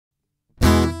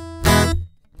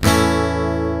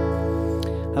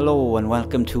Hello and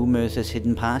welcome to Merthyr's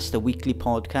Hidden Past, a weekly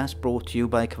podcast brought to you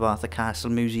by Cyfarthfa Castle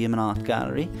Museum and Art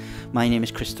Gallery. My name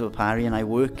is Christopher Parry and I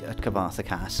work at Cyfarthfa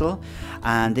Castle,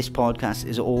 and this podcast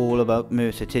is all about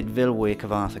Merthyr Tydfil, where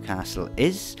Cyfarthfa Castle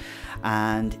is.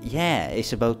 And yeah,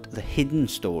 it's about the hidden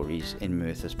stories in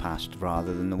Merthyr's past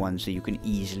rather than the ones that you can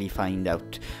easily find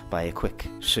out by a quick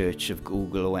search of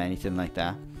Google or anything like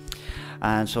that.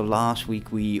 And so last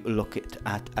week we looked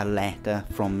at a letter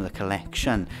from the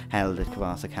collection held at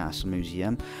Cyfarthfa Castle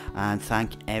Museum, and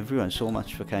thank everyone so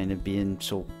much for kind of being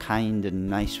so kind and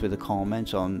nice with the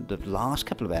comments on the last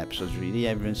couple of episodes. Really,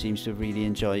 everyone seems to have really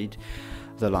enjoyed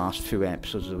the last few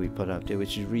episodes that we put out there,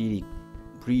 which is really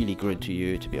good to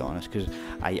hear, to be honest, because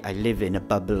I live in a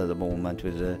bubble at the moment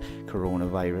with the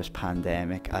coronavirus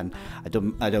pandemic, and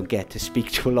I don't get to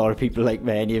speak to a lot of people like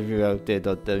many of you out there,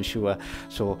 I'm sure.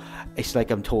 So it's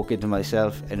like I'm talking to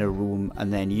myself in a room,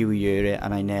 and then you hear it,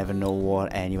 and I never know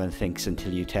what anyone thinks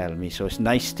until you tell me. So it's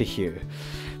nice to hear.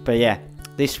 But yeah,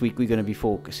 this week we're going to be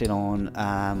focusing on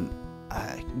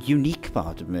a unique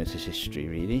part of Merthyr's history,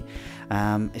 really.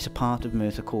 It's a part of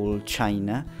Merthyr called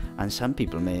China, and some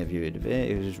people may have heard of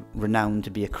it. It was renowned to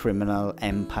be a criminal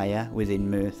empire within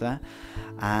Merthyr,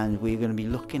 and we're going to be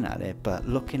looking at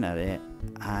it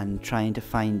and trying to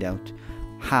find out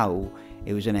how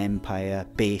it was an empire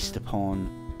based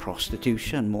upon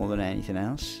prostitution more than anything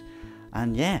else.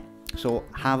 And yeah, so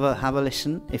have a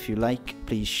listen. If you like,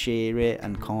 please share it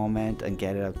and comment and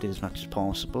get it out there as much as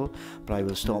possible. But I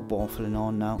will stop waffling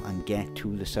on now and get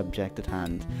to the subject at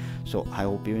hand. So I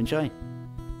hope you enjoy.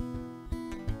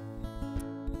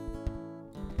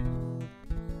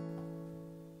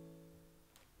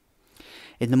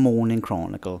 In the Morning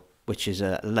Chronicle, which is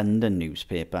a London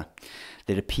newspaper,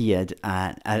 there appeared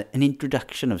an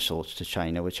introduction of sorts to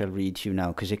China, which I'll read to you now,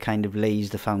 because it kind of lays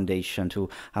the foundation to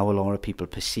how a lot of people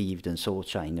perceived and saw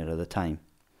China at the time.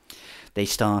 They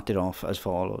started off as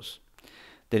follows.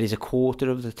 There is a quarter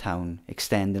of the town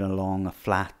extending along a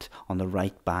flat on the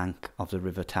right bank of the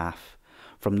River Taff,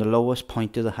 from the lowest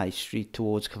point of the high street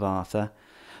towards Cyfarthfa,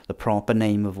 the proper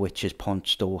name of which is Pont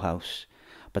Storehouse.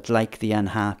 But like the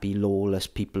unhappy, lawless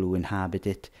people who inhabit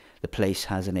it, the place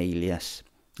has an alias,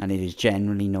 and it is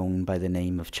generally known by the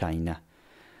name of China.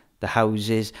 The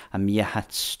houses are mere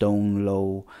huts, stone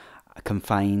low,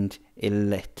 confined,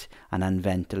 ill-lit, and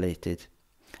unventilated.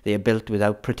 They are built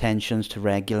without pretensions to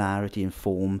regularity and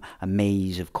form a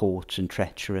maze of courts and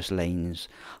treacherous lanes,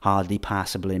 hardly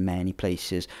passable in many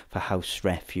places for house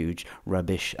refuge,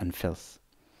 rubbish, and filth.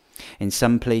 In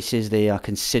some places they are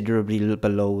considerably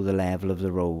below the level of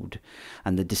the road,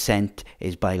 and the descent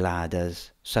is by ladders.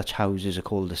 Such houses are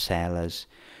called the cellars.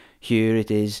 Here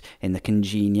it is, in the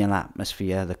congenial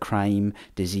atmosphere, the crime,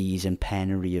 disease and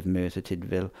penury of Merthyr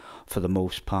Tydfil, for the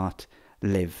most part,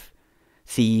 live.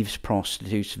 Thieves,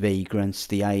 prostitutes, vagrants,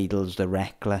 the idles, the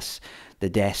reckless, the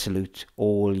desolate,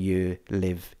 all here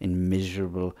live in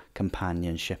miserable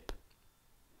companionship.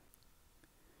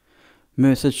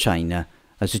 Merthyr's China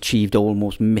has achieved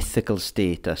almost mythical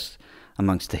status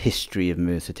amongst the history of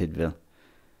Merthyr Tydfil.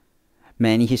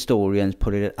 Many historians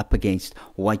put it up against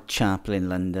Whitechapel in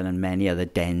London and many other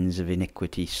dens of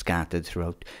iniquity scattered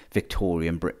throughout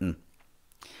Victorian Britain.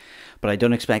 But I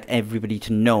don't expect everybody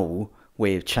to know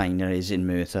where China is in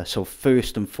Merthyr, so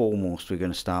first and foremost we're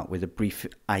going to start with a brief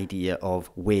idea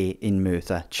of where in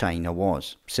Merthyr China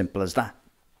was. Simple as that.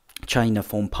 China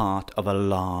formed part of a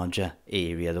larger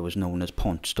area that was known as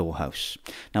Pont Storehouse.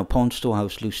 Now, Pont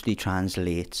Storehouse loosely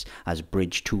translates as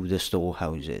bridge to the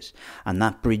storehouses, and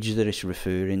that bridge that it's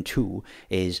referring to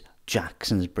is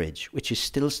Jackson's Bridge, which is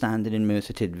still standing in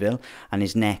Merthyr Tydfil and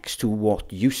is next to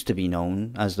what used to be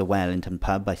known as the Wellington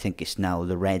Pub. I think it's now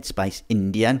the Red Spice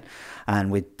Indian,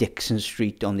 and with Dixon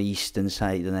Street on the eastern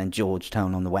side and then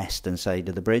Georgetown on the western side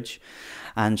of the bridge.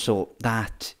 And so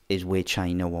that is where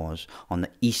China was, on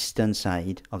the eastern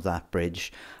side of that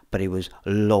bridge, but it was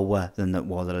lower than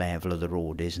what the level of the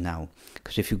road is now.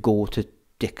 Because if you go to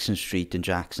Dixon Street and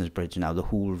Jackson's Bridge now, the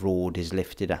whole road is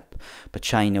lifted up, but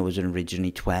China was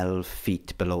originally 12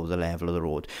 feet below the level of the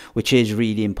road, which is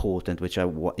really important, which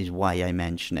is why I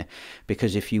mention it,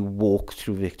 because if you walk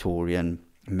through Victorian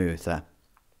Merthyr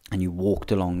and you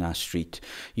walked along that street,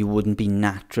 you wouldn't be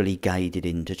naturally guided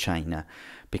into China,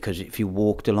 because if you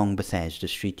walked along Bethesda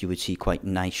Street, you would see quite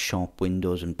nice shop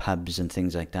windows and pubs and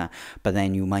things like that, but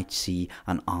then you might see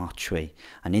an archway,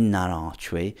 and in that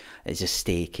archway is a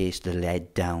staircase that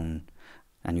led down,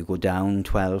 and you go down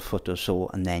 12 foot or so,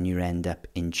 and then you end up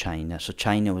in China. So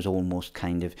China was almost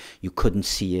kind of, you couldn't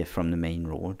see it from the main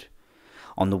road.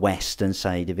 On the western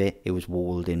side of it, it was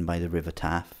walled in by the River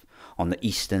Taff. On the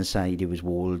eastern side, it was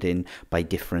walled in by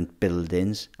different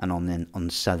buildings, and on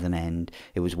the southern end,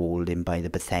 it was walled in by the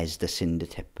Bethesda cinder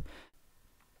tip.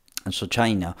 And so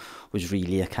China was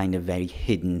really a kind of very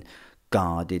hidden,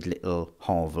 guarded little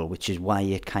hovel, which is why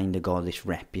it kind of got this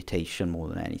reputation more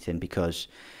than anything, because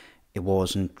it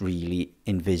wasn't really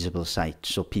invisible sight,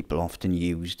 so people often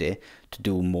used it to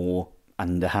do more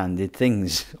underhanded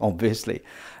things, obviously,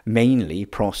 mainly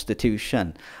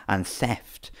prostitution and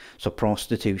theft. So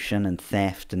prostitution and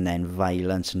theft, and then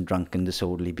violence and drunken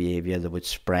disorderly behaviour that would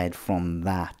spread from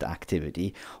that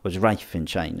activity was rife in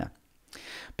China.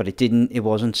 But it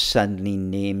wasn't suddenly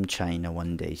named China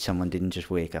one day. Someone didn't just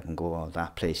wake up and go, oh,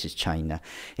 that place is China.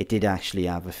 It did actually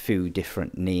have a few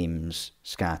different names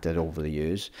scattered over the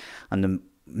years, and the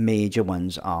major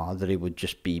ones are that it would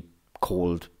just be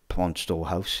called Pont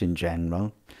Storehouse in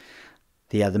general.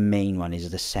 The other main one is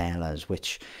the cellars,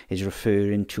 which is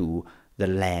referring to the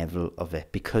level of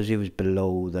it, because it was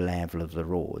below the level of the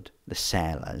road. The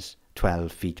cellars,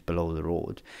 12 feet below the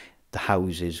road, the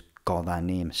houses got that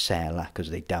name, cellar,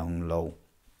 because they're down low.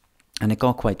 And it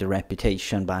got quite a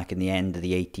reputation back in the end of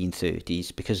the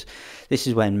 1830s, because this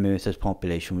is when Merthyr's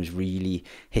population was really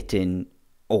hitting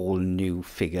all new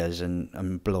figures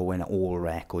and blowing all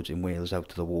records in Wales out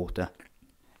of the water.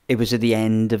 It was at the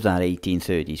end of that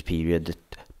 1830s period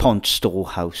that Pont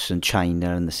Storehouse and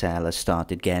China and the cellars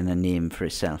started getting a name for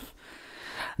itself.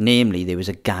 Namely, there was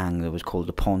a gang that was called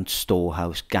the Pont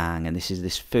Storehouse Gang, and this is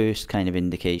this first kind of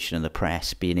indication of the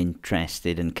press being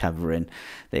interested in covering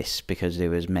this, because there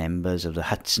was members of the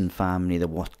Hudson family, the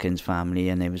Watkins family,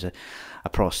 and there was a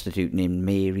prostitute named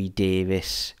Mary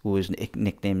Davis, who was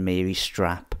nicknamed Mary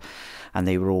Strap, and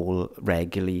they were all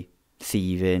regularly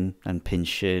thieving and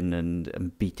pinching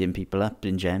and beating people up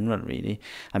in general, really.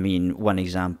 I mean, one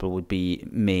example would be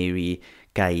Mary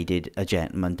guided a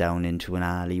gentleman down into an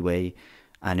alleyway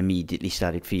and immediately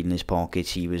started feeling his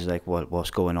pockets. He was like, what's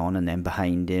going on? And then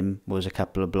behind him was a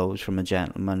couple of blows from a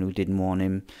gentleman who didn't want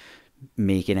him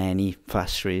making any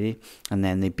fuss, really. And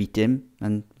then they beat him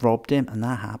and robbed him, and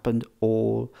that happened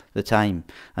all the time.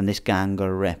 And this gang got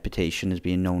a reputation as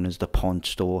being known as the Pont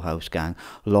Storehouse Gang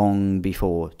long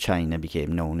before China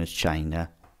became known as China.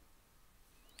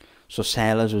 So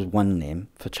cellars was one name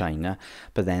for China,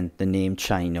 but then the name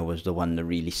China was the one that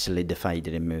really solidified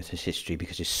it in Merthyr's history,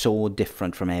 because it's so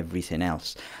different from everything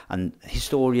else. And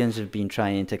historians have been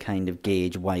trying to kind of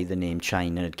gauge why the name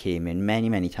China had came in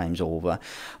many times over,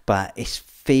 but it's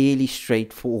fairly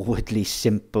straightforwardly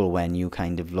simple when you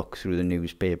kind of look through the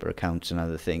newspaper accounts and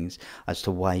other things as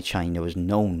to why China was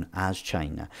known as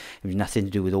China. It was nothing to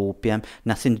do with opium,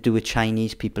 nothing to do with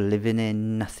Chinese people living there,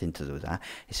 nothing to do with that.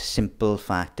 It's a simple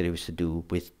fact that it was to do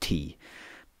with tea.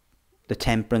 The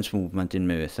temperance movement in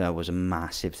Merthyr was a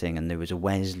massive thing, and there was a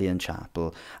Wesleyan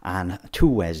chapel and two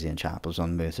Wesleyan chapels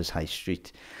on Merthyr's High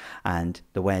Street, and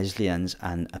the Wesleyans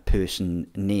and a person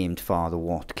named Father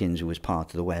Watkins, who was part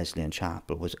of the Wesleyan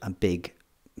chapel, was a big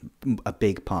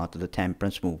part of the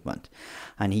temperance movement,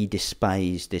 and he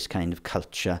despised this kind of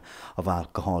culture of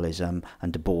alcoholism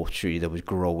and debauchery that was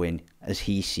growing, as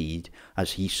he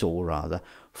saw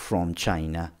from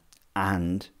China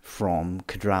and from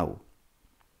Cadraw.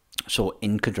 So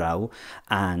in Cadraw,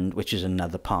 and which is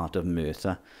another part of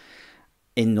Merthyr,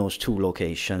 in those two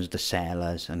locations, the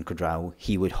cellars and Cadraw,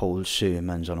 he would hold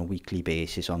sermons on a weekly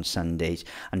basis on Sundays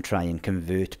and try and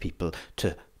convert people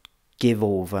to give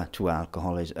over to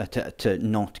alcoholism, to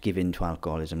not give in to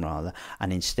alcoholism rather,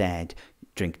 and instead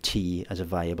drink tea as a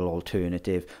viable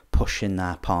alternative, pushing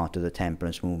that part of the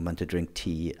temperance movement to drink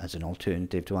tea as an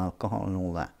alternative to alcohol and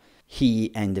all that.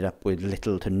 He ended up with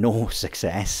little to no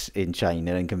success in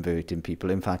China in converting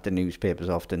people. In fact, the newspapers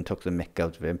often took the mick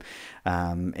out of him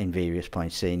in various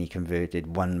points, saying he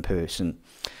converted one person.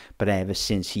 But ever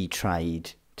since he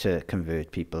tried to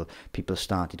convert people, people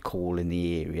started calling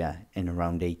the area in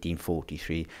around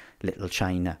 1843 Little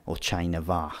China or China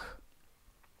Vach.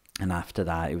 And after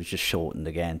that, it was just shortened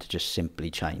again to just simply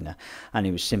China. And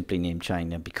it was simply named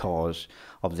China because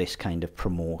of this kind of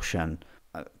promotion,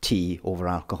 tea over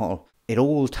alcohol. It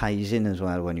all ties in as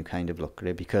well when you kind of look at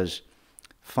it, because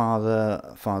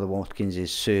Father Watkins'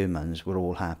 sermons were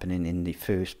all happening in the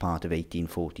first part of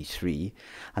 1843,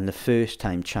 and the first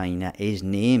time China is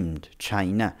named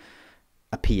China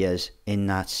appears in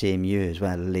that same year as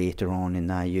well, later on in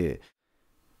that year.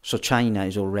 So China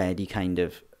is already kind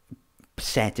of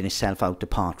setting itself out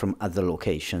apart from other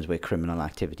locations where criminal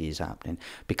activity is happening,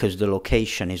 because the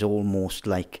location is almost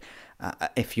like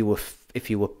if you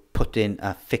were putting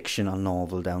a fictional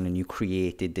novel down and you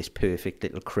created this perfect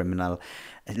little criminal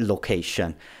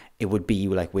location, it would be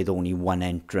like with only one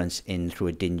entrance in through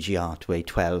a dingy archway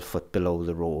 12 foot below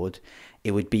the road.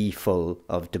 It would be full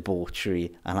of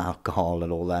debauchery and alcohol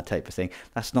and all that type of thing.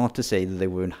 That's not to say that there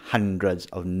weren't hundreds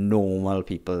of normal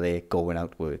people there going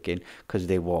out working, because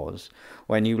there was.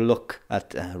 When you look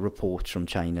at reports from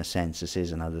China,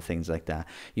 censuses and other things like that,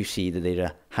 you see that there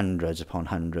are hundreds upon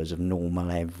hundreds of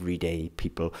normal, everyday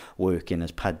people working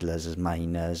as puddlers, as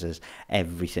miners, as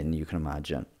everything you can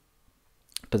imagine.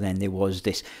 But then there was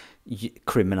this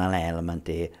criminal element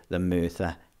there that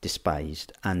Merthyr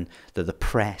despised, and that the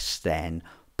press then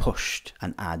pushed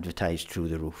and advertised through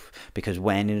the roof, because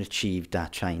when it achieved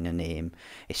that China name,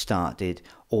 it started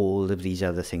all of these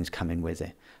other things coming with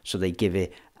it. So they give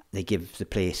the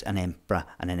place an emperor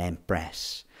and an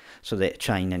empress, so that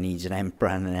China needs an emperor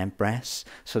and an empress.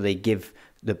 So they give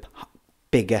the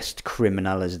biggest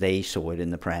criminal, as they saw it in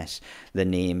the press, the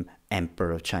name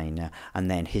Emperor of China, and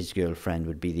then his girlfriend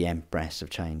would be the Empress of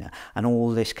China. And all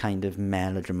this kind of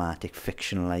melodramatic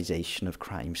fictionalization of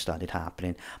crime started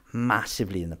happening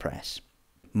massively in the press.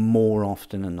 More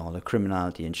often than not, the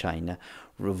criminality in China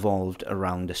revolved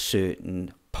around a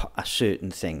certain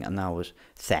thing, and that was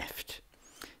theft.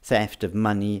 Theft of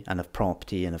money and of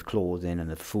property and of clothing and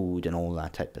of food and all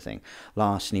that type of thing.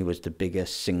 Larceny was the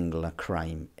biggest singular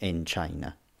crime in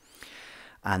China.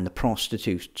 And the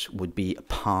prostitutes would be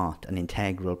an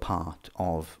integral part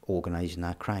of organising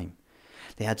that crime.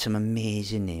 They had some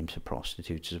amazing names for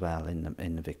prostitutes as well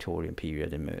in the Victorian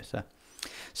period in Merthyr.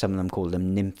 Some of them called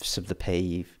them Nymphs of the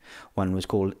Pave. One was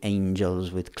called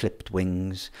Angels with Clipped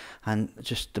Wings, and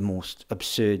just the most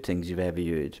absurd things you've ever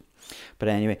heard. But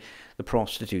anyway, the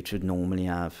prostitutes would normally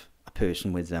have a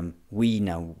person with them. We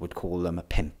now would call them a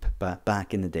pimp, but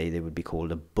back in the day they would be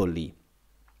called a bully.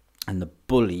 And the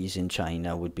bullies in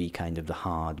China would be kind of the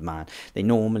hard man. They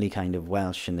normally kind of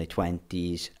Welsh in their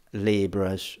 20s,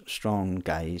 labourers, strong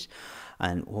guys.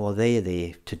 And what they're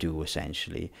there to do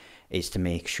essentially is to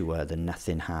make sure that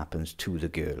nothing happens to the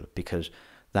girl, because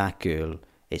that girl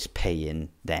is paying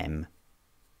them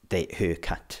her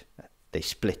cut. They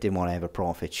split in whatever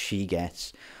profit she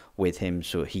gets with him,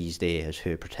 so he's there as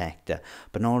her protector.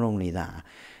 But not only that,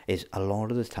 is a lot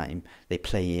of the time they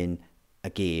play in a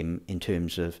game in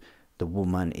terms of the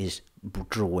woman is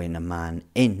drawing a man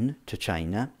in to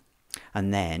China,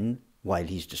 and then while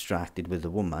he's distracted with the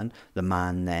woman, the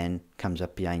man then comes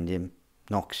up behind him,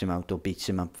 knocks him out or beats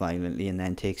him up violently, and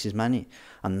then takes his money.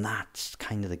 And that's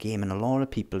kind of the game. And a lot of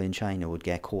people in China would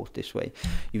get caught this way.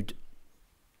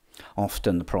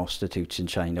 Often the prostitutes in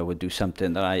China would do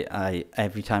something that I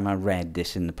every time I read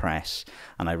this in the press,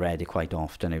 and I read it quite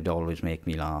often, it would always make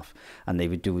me laugh. And they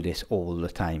would do this all the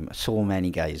time. So many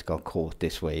guys got caught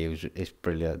this way. It's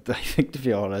brilliant, I think, to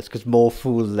be honest, because more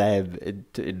fool them,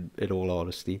 in all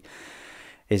honesty,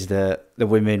 is the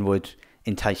women would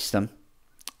entice them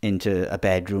into a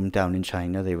bedroom down in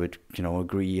China. They would,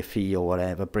 agree a fee or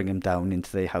whatever, bring them down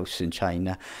into their house in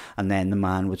China, and then the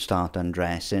man would start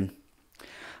undressing.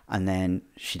 And then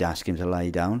she'd ask him to lie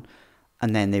down,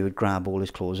 and then they would grab all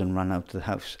his clothes and run out of the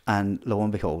house. And lo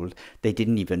and behold, they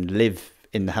didn't even live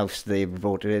in the house they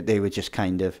voted it. They were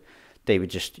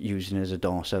just using it as a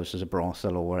doss house, as a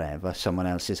brothel or whatever. Someone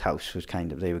else's house was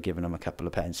they were giving them a couple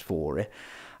of pence for it.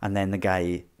 And then the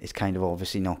guy is kind of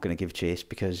obviously not going to give chase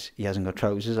because he hasn't got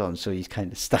trousers on, so he's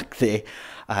kind of stuck there.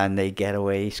 And they get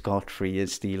away scot-free and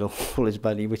steal all his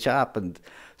money, which happened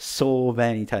so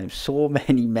many times. So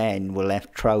many men were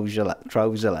left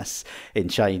trouserless in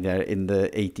China in the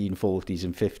 1840s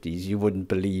and 50s. You wouldn't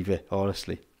believe it,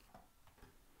 honestly.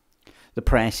 The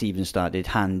press even started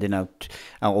handing out,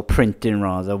 or printing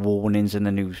rather, warnings in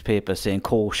the newspaper saying,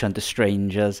 "Caution to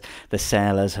strangers, the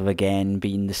cellars have again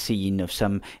been the scene of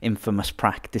some infamous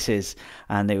practices."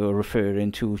 And they were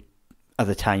referring to, at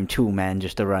the time, two men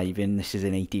just arriving. This is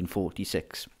in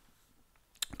 1846.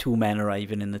 Two men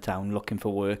arriving in the town looking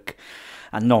for work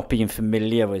and not being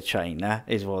familiar with China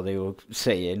is what they were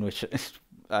saying, which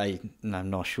I'm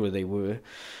not sure they were.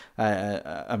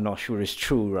 I'm not sure it's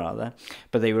true, rather.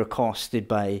 But they were accosted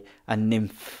by a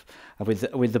nymph with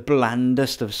the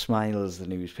blandest of smiles, the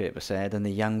newspaper said, and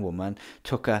the young woman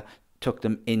took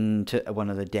them into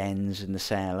one of the dens in the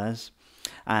cellars,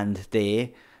 and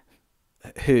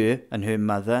her and her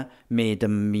mother made a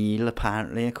meal,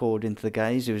 apparently, according to the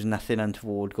guys. There was nothing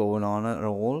untoward going on at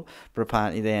all, but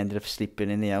apparently they ended up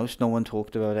sleeping in the house. No one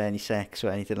talked about any sex or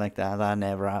anything like that. That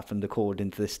never happened,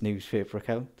 according to this newspaper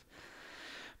account.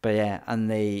 But yeah, and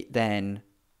they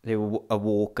were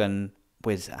awoken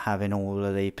with having all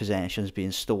of their possessions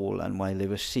being stolen while they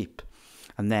were asleep.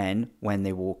 And then, when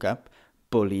they woke up,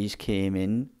 bullies came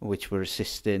in, which were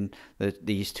assisting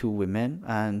these two women,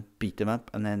 and beat them up,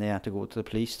 and then they had to go to the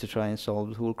police to try and solve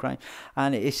the whole crime.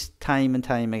 And it's time and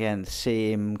time again, the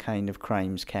same kind of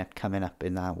crimes kept coming up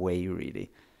in that way,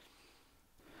 really.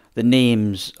 The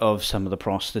names of some of the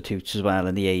prostitutes as well,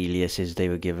 and the aliases they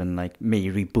were given, like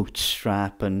Mary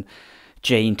Bootstrap and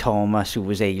Jane Thomas, who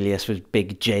was alias was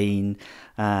Big Jane.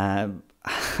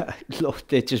 Look,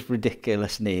 they're just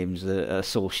ridiculous names that are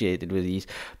associated with these,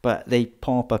 but they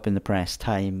pop up in the press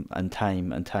time and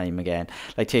time and time again.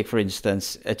 Like, take for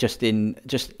instance, just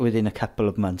within a couple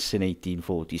of months in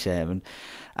 1847,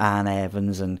 Anne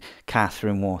Evans and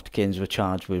Catherine Watkins were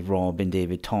charged with robbing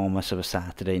David Thomas of a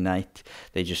Saturday night.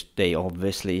 They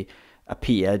obviously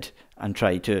appeared and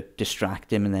tried to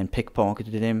distract him and then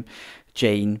pickpocketed him.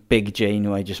 Big Jane,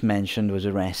 who I just mentioned, was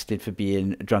arrested for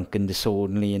being drunk and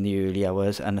disorderly in the early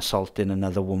hours and assaulting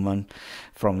another woman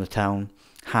from the town.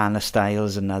 Hannah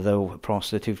Styles, another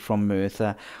prostitute from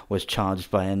Merthyr, was charged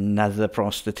by another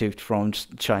prostitute from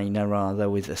China,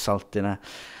 with assaulting her.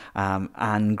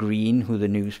 Anne Green, who the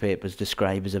newspapers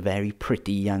describe as a very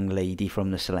pretty young lady from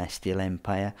the Celestial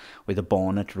Empire, with a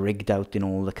bonnet rigged out in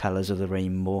all the colours of the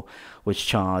rainbow, was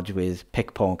charged with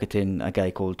pickpocketing a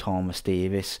guy called Thomas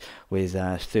Davis with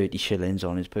 30 shillings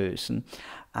on his person.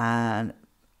 And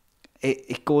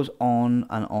it goes on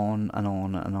and on and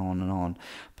on and on and on.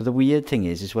 But the weird thing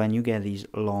is when you get these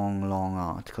long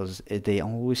articles, they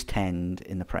always tend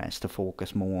in the press to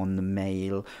focus more on the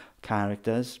male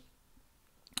characters.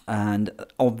 And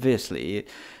obviously,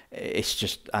 it's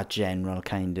just a general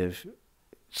kind of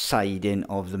siding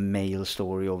of the male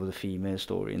story over the female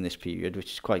story in this period,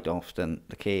 which is quite often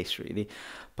the case, really.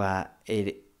 But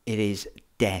it is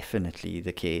definitely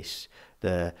the case.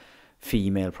 The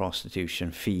female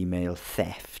prostitution, female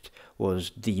theft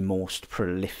was the most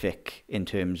prolific in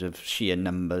terms of sheer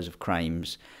numbers of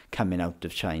crimes coming out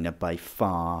of China by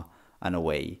far and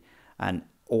away. And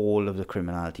all of the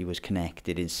criminality was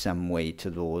connected in some way to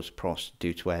those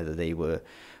prostitutes, whether they were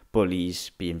bullies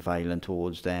being violent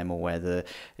towards them or whether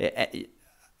it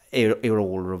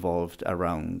all revolved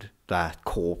around that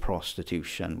core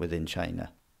prostitution within China.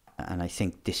 And I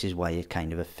think this is why it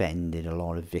kind of offended a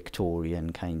lot of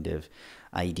Victorian kind of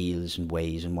ideals and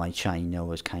ways, and why China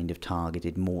was kind of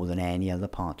targeted more than any other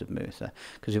part of Merthyr,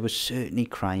 because there was certainly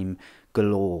crime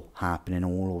galore happening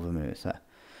all over Merthyr.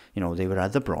 You know, there were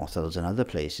other brothels and other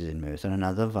places in Merthyr and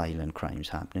other violent crimes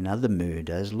happening, other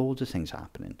murders, loads of things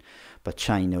happening. But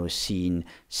China was seen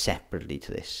separately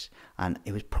to this. And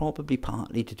it was probably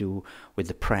partly to do with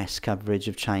the press coverage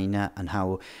of China and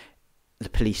how the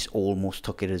police almost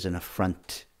took it as an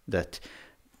affront that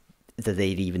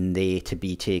they'd even there to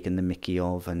be taking the mickey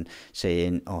of and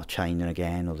saying, oh, China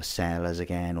again, or the sellers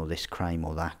again, or this crime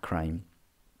or that crime.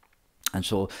 And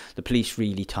so the police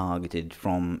really targeted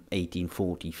from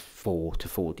 1844 to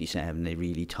 47, they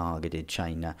really targeted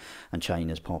China and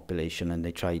China's population, and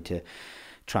they tried to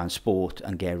transport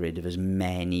and get rid of as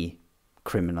many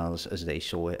criminals as they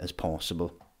saw it as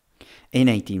possible. In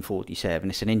 1847,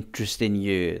 it's an interesting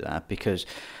year, that, because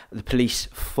the police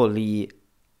fully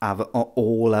have an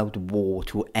all-out war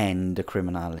to end the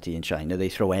criminality in China. They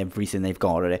throw everything they've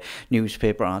got at it.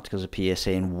 Newspaper articles appear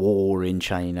saying war in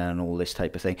China and all this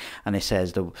type of thing. And it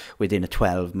says that within a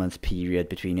 12-month period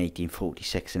between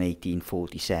 1846 and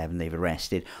 1847, they've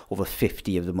arrested over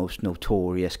 50 of the most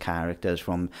notorious characters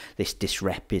from this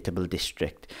disreputable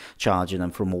district, charging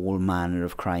them from all manner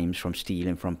of crimes, from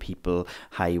stealing from people,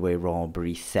 highway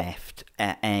robbery, theft,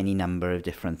 any number of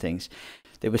different things.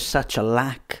 There was such a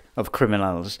lack of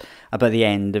criminals by the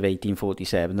end of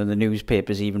 1847, and the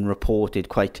newspapers even reported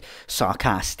quite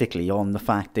sarcastically on the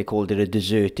fact they called it a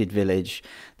deserted village.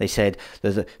 They said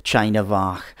that the China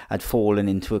Vach had fallen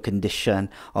into a condition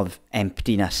of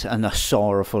emptiness, and a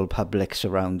sorrowful public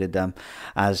surrounded them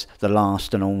as the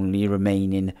last and only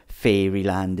remaining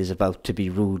fairyland is about to be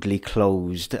rudely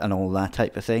closed, and all that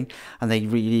type of thing. And they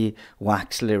really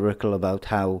wax lyrical about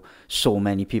how so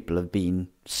many people have been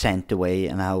sent away,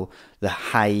 and how the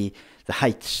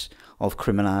heights of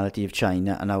criminality of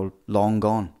China are now long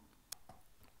gone.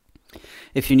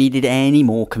 If you needed any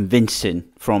more convincing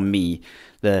from me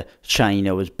that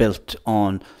China was built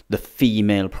on the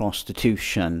female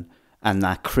prostitution and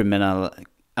that criminal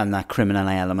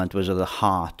element was at the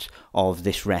heart of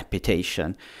this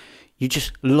reputation, you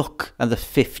just look at the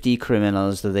 50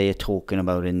 criminals that they are talking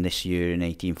about in this year in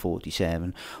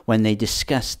 1847. When they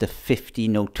discuss the 50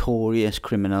 notorious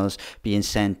criminals being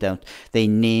sent out, they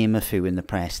name a few in the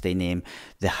press. They name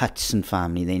the Hudson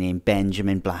family, they name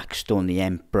Benjamin Blackstone, the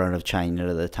Emperor of China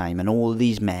at the time, and all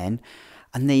these men.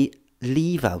 And they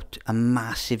leave out a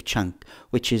massive chunk,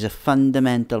 which is a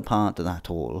fundamental part of that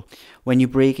whole. When you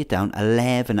break it down,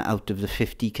 11 out of the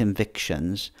 50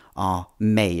 convictions are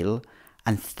male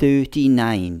and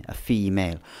 39 are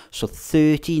female. So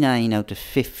 39 out of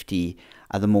 50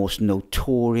 are the most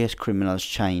notorious criminals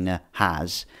China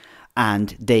has,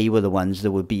 and they were the ones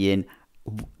that were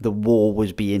the war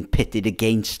was being pitted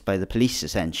against by the police,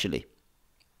 essentially.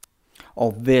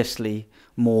 Obviously,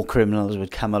 more criminals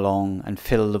would come along and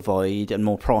fill the void, and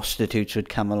more prostitutes would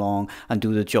come along and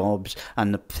do the jobs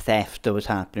and the theft that was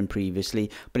happening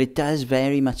previously. But it does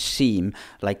very much seem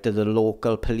like that the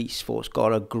local police force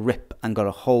got a grip and got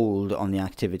a hold on the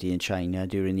activity in China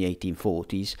during the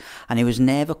 1840s, and it was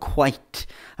never quite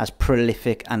as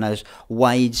prolific and as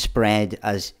widespread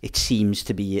as it seems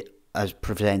to be, as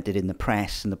presented in the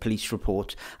press and the police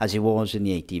reports, as it was in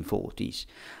the 1840s.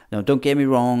 Now, don't get me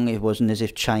wrong, it wasn't as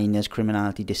if China's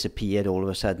criminality disappeared all of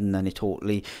a sudden and it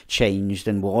totally changed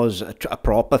and was a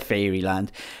proper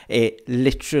fairyland. It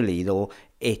literally, though,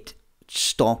 it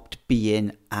stopped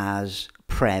being as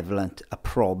prevalent a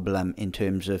problem in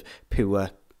terms of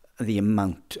the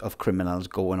amount of criminals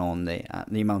going on there,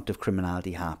 the amount of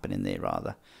criminality happening there,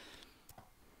 rather.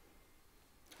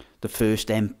 The first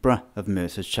emperor of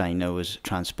Merthyr China was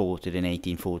transported in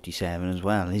 1847 as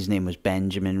well. His name was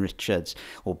Benjamin Richards,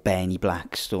 or Benny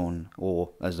Blackstone, or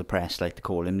as the press like to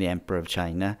call him, the Emperor of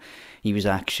China. He was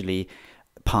actually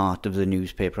part of the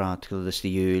newspaper article that's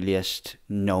the earliest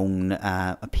known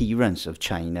appearance of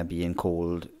China being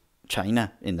called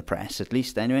China in the press, at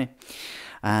least anyway.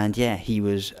 And yeah, he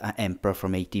was emperor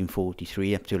from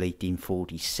 1843 up till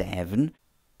 1847.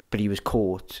 But he was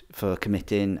caught for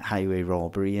committing highway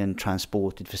robbery and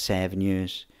transported for 7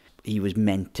 years. He was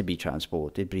meant to be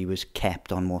transported, but he was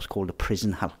kept on what's called a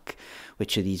prison hulk,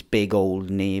 which are these big old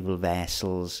naval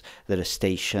vessels that are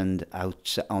stationed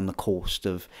out on the coast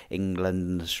of England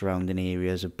and the surrounding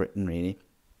areas of Britain, really.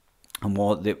 And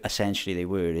what essentially they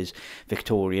were is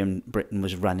Victorian Britain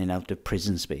was running out of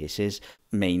prison spaces,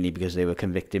 mainly because they were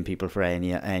convicting people for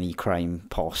any crime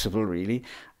possible, really.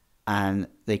 And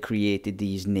they created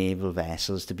these naval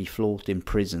vessels to be floating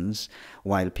prisons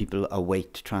while people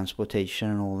await transportation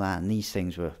and all that. And these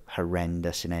things were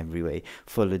horrendous in every way,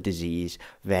 full of disease,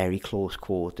 very close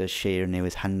quarters, sharing it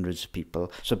with hundreds of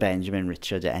people. So Benjamin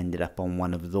Richards ended up on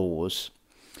one of those,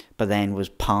 but then was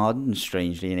pardoned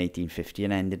strangely in 1850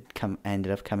 and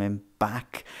ended up coming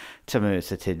back to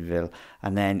Merthyr Tydfil,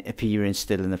 and then appearing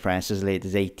still in the press as late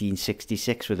as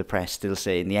 1866, with the press still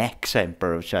saying the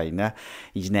ex-emperor of China.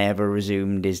 He's never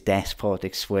resumed his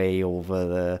despotic sway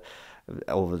over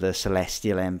the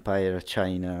celestial empire of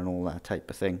China and all that type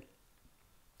of thing.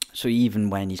 So even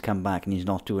when he's come back and he's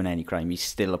not doing any crime, he's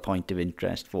still a point of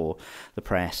interest for the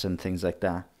press and things like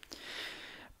that.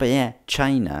 But yeah,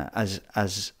 China as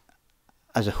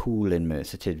a whole in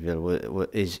Merthyr Tydfil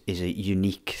is a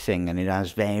unique thing, and it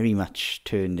has very much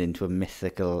turned into a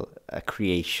mythical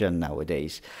creation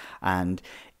nowadays. And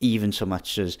even so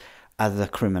much as other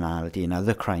criminality and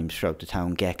other crimes throughout the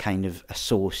town get kind of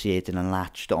associated and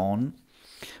latched on.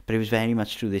 But it was very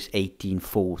much through this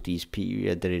 1840s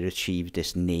period that it achieved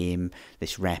this name,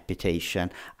 this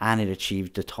reputation, and it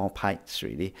achieved the top heights,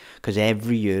 really. Because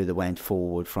every year that went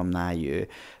forward from that year,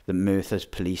 the Merthyr's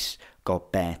police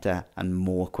got better and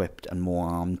more equipped and more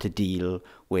armed to deal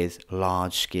with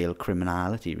large-scale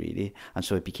criminality, really. And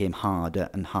so it became harder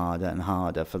and harder and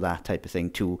harder for that type of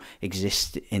thing to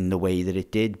exist in the way that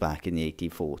it did back in the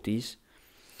 1840s.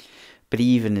 But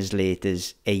even as late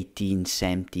as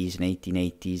 1870s and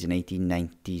 1880s and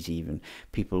 1890s even,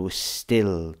 people were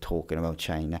still talking about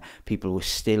China. People were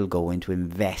still going to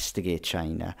investigate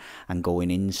China and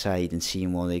going inside and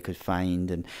seeing what they could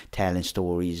find and telling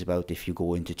stories about if you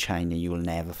go into China, you will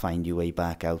never find your way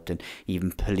back out. And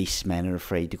even policemen are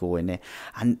afraid to go in there.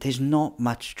 And there's not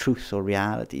much truth or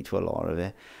reality to a lot of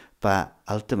it. But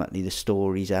ultimately, the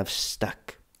stories have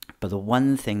stuck. But the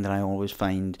one thing that I always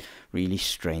find really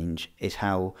strange is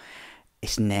how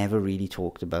it's never really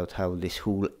talked about how this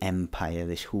whole empire,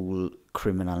 this whole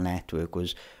criminal network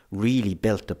was really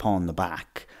built upon the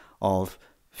back of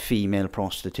female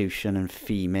prostitution and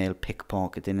female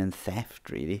pickpocketing and theft,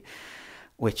 really,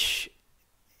 which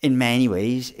in many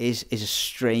ways is a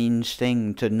strange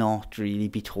thing to not really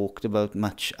be talked about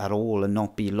much at all and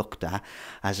not be looked at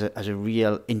as a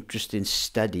real interesting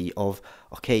study of,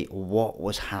 okay, what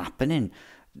was happening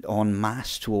en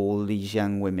masse to all these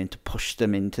young women to push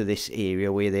them into this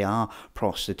area where they are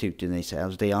prostituting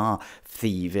themselves, they are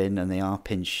thieving and they are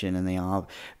pinching and they are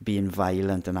being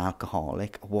violent and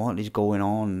alcoholic. What is going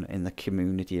on in the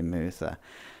community in Merthyr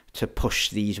to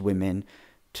push these women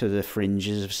to the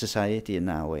fringes of society in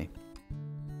that way?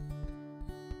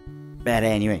 But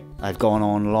anyway, I've gone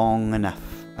on long enough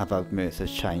about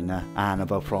Merthyr's China and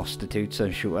about prostitutes,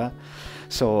 I'm sure.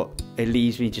 So it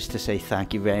leaves me just to say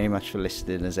thank you very much for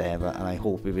listening as ever, and I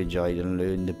hope you've enjoyed and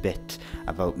learned a bit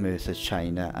about Merthyr's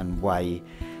China and why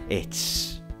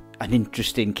it's an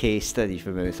interesting case study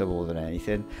for Merthyr more than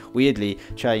anything. Weirdly,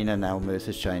 China now,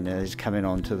 Merthyr's China, is coming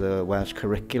on to the Welsh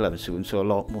curriculum soon, so a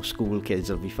lot more school kids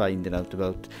will be finding out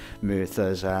about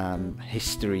Merthyr's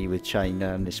history with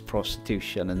China and this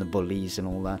prostitution and the bullies and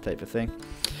all that type of thing.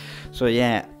 So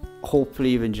yeah,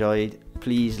 hopefully you've enjoyed.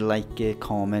 Please like it,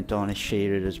 comment on it,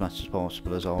 share it as much as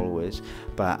possible as always.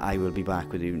 But I will be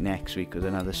back with you next week with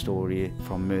another story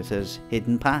from Merthyr's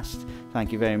hidden past.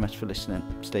 Thank you very much for listening.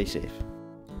 Stay safe.